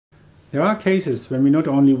There are cases when we not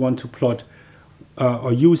only want to plot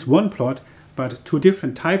or use one plot, but two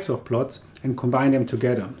different types of plots and combine them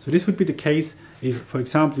together. So this would be the case if, for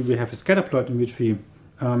example, we have a scatter plot in which we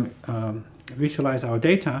visualize our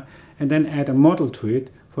data and then add a model to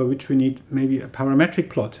it for which we need maybe a parametric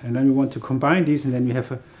plot, and then we want to combine these, and then we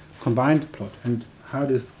have a combined plot. And how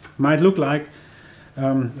this might look like,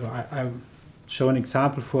 I'll show an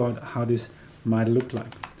example for how this might look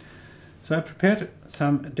like. So I prepared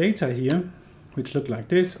some data here which look like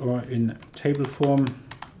this, or in table form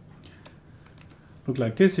look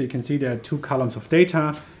like this. So you can see there are two columns of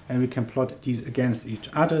data, and we can plot these against each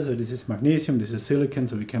other. So this is magnesium, this is silicon,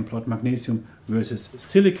 so we can plot magnesium versus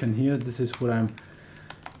silicon here. This is what I'm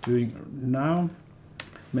doing now,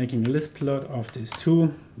 making a list plot of these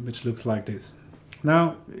two, which looks like this.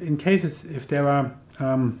 Now, in cases if there are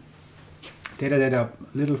data that are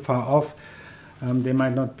a little far off, they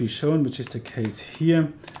might not be shown, which is the case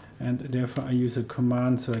here, and therefore I use a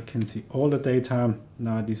command so I can see all the data.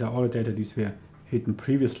 Now these are all the data, these were hidden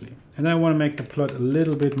previously. And I want to make the plot a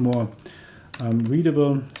little bit more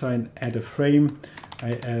readable, so I add a frame.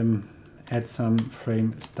 I add some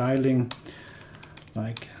frame styling,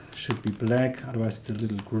 like should be black, otherwise it's a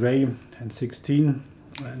little gray, and 16.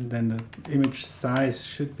 And then the image size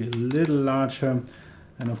should be a little larger,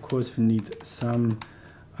 and of course we need some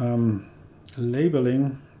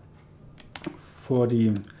labeling for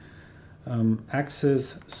the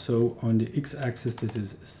axis. So on the x-axis this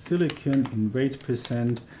is silicon in weight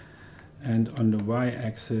percent, and on the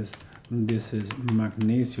y-axis this is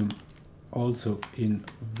magnesium, also in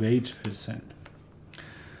weight percent.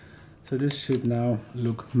 So this should now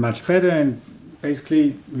look much better, and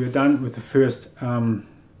basically we are done with the first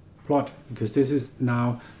plot, because this is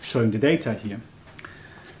now showing the data here.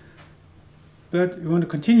 But we want to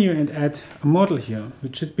continue and add a model here,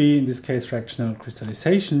 which should be in this case fractional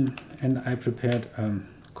crystallization, and I prepared a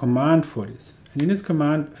command for this. And in this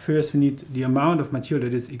command, first we need the amount of material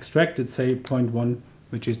that is extracted, say 0.1,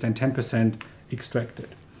 which is then 10%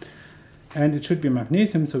 extracted. And it should be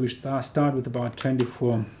magnesium, so we start with about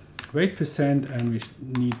 24 weight percent, and we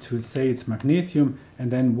need to say it's magnesium and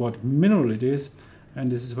then what mineral it is. And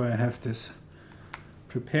this is why I have this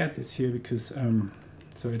prepared this here, because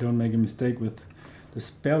so I don't make a mistake with the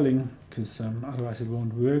spelling, because otherwise it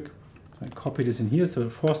won't work. So I copy this in here. So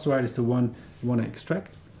forsterite is the one you want to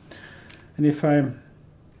extract, and if I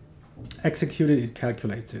execute it, it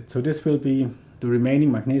calculates it. So this will be the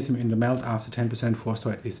remaining magnesium in the melt after 10%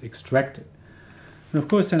 forsterite is extracted. And of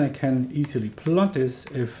course then I can easily plot this.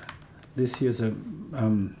 If this here is a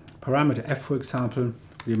parameter f, for example,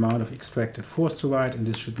 the amount of extracted forsterite, and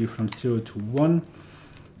this should be from 0 to 1.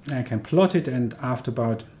 I can plot it, and after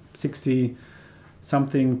about 60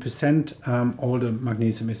 something percent all the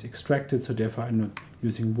magnesium is extracted, so therefore I'm not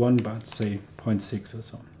using 1 but say 0.6 or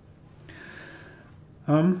so.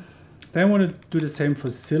 Then I want to do the same for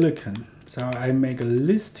silicon. So I make a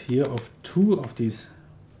list here of two of these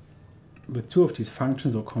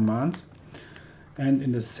functions or commands. And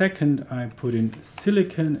in the second, I put in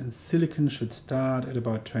silicon, and silicon should start at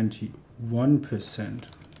about 21%.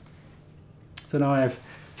 So now I have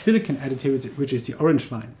silicon additivity, which is the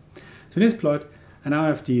orange line. So in this plot, I now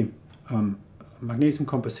have the magnesium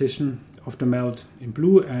composition of the melt in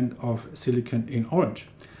blue and of silicon in orange.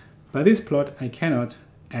 By this plot, I cannot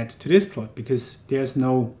add to this plot, because there's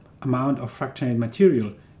no amount of fractionated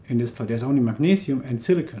material in this plot. There's only magnesium and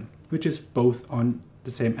silicon, which is both on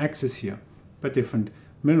the same axis here, but different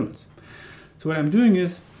minerals. So what I'm doing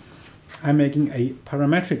is I'm making a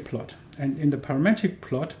parametric plot, and in the parametric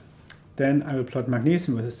plot then I will plot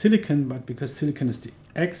magnesium with silicon, but because silicon is the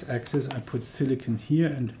x-axis, I put silicon here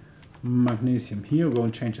and magnesium here.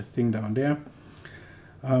 Won't change a thing down there.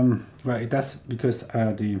 Well, it does, because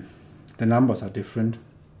the numbers are different.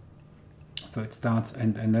 So it starts,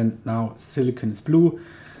 and then now silicon is blue,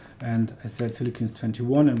 and I said silicon is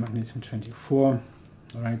 21 and magnesium 24.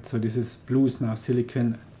 All right, so this is blue is now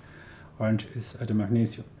silicon, orange is the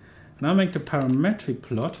magnesium. Now make the parametric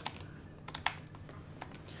plot,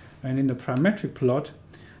 and in the parametric plot,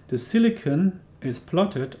 the silicon is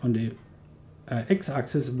plotted on the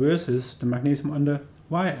x-axis versus the magnesium on the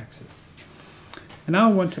y-axis. And now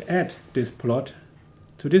I want to add this plot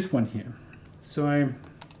to this one here. So I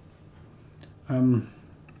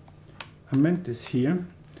amend this here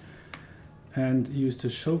and use the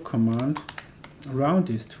show command around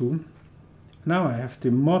these two. Now I have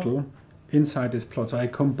the model inside this plot. So I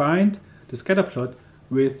combined the scatter plot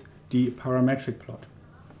with the parametric plot.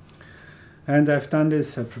 And I've done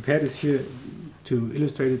this, prepared this here to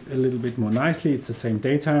illustrate it a little bit more nicely. It's the same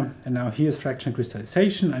data. And now here's fractional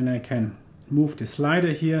crystallization, and I can move the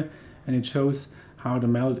slider here and it shows how the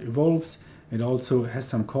melt evolves. It also has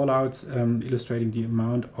some callouts illustrating the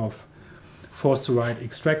amount of force to right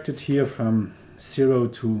extracted here from 0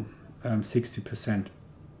 to 60%.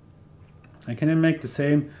 I can then make the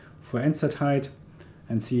same for end-set height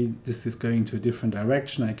and see this is going to a different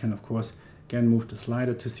direction. I can of course again move the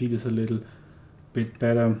slider to see this a little bit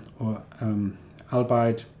better, or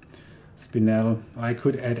albite, spinel, or I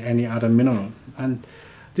could add any other mineral. And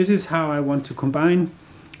this is how I want to combine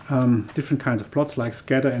different kinds of plots like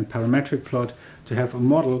scatter and parametric plot to have a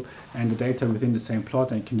model and the data within the same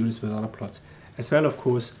plot, and you can do this with other plots as well, of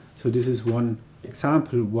course. So this is one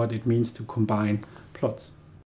example what it means to combine plots.